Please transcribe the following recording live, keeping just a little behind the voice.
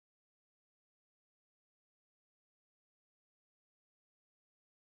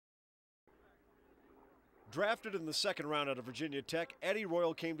Drafted in the second round out of Virginia Tech, Eddie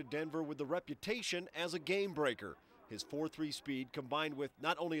Royal came to Denver with the reputation as a game breaker. His 4.3 speed, combined with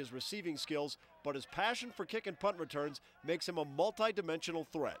not only his receiving skills, but his passion for kick and punt returns, makes him a multi-dimensional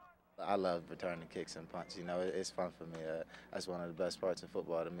threat. I love returning kicks and punts. You know, it's fun for me. That's one of the best parts of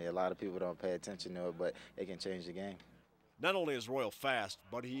football to me. A lot of people don't pay attention to it, but it can change the game. Not only is Royal fast,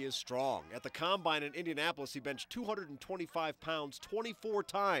 but he is strong. At the Combine in Indianapolis, he benched 225 pounds 24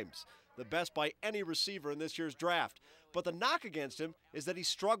 times, the best by any receiver in this year's draft. But the knock against him is that he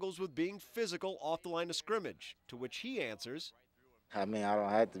struggles with being physical off the line of scrimmage, to which he answers, I mean, I don't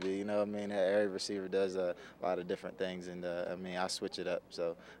have to be, you know. I mean, every receiver does a lot of different things, and I mean, I switch it up.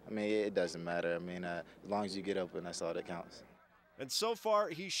 So, I mean, it doesn't matter. I mean, as long as you get open, that's all that counts. And so far,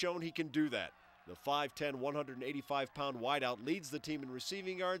 he's shown he can do that. The 5'10", 185-pound wideout leads the team in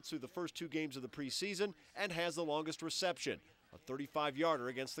receiving yards through the first 2 games of the preseason and has the longest reception, a 35-yarder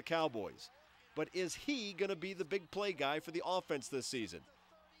against the Cowboys. But is he going to be the big play guy for the offense this season?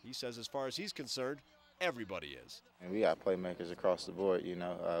 He says as far as he's concerned, everybody is. And we got playmakers across the board, you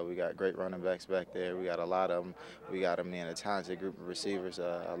know. We got great running backs back there. We got a lot of them. We got, I mean, a talented group of receivers,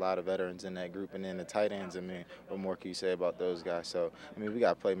 a lot of veterans in that group. And then the tight ends, I mean, what more can you say about those guys? So, I mean, we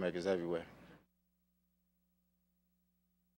got playmakers everywhere.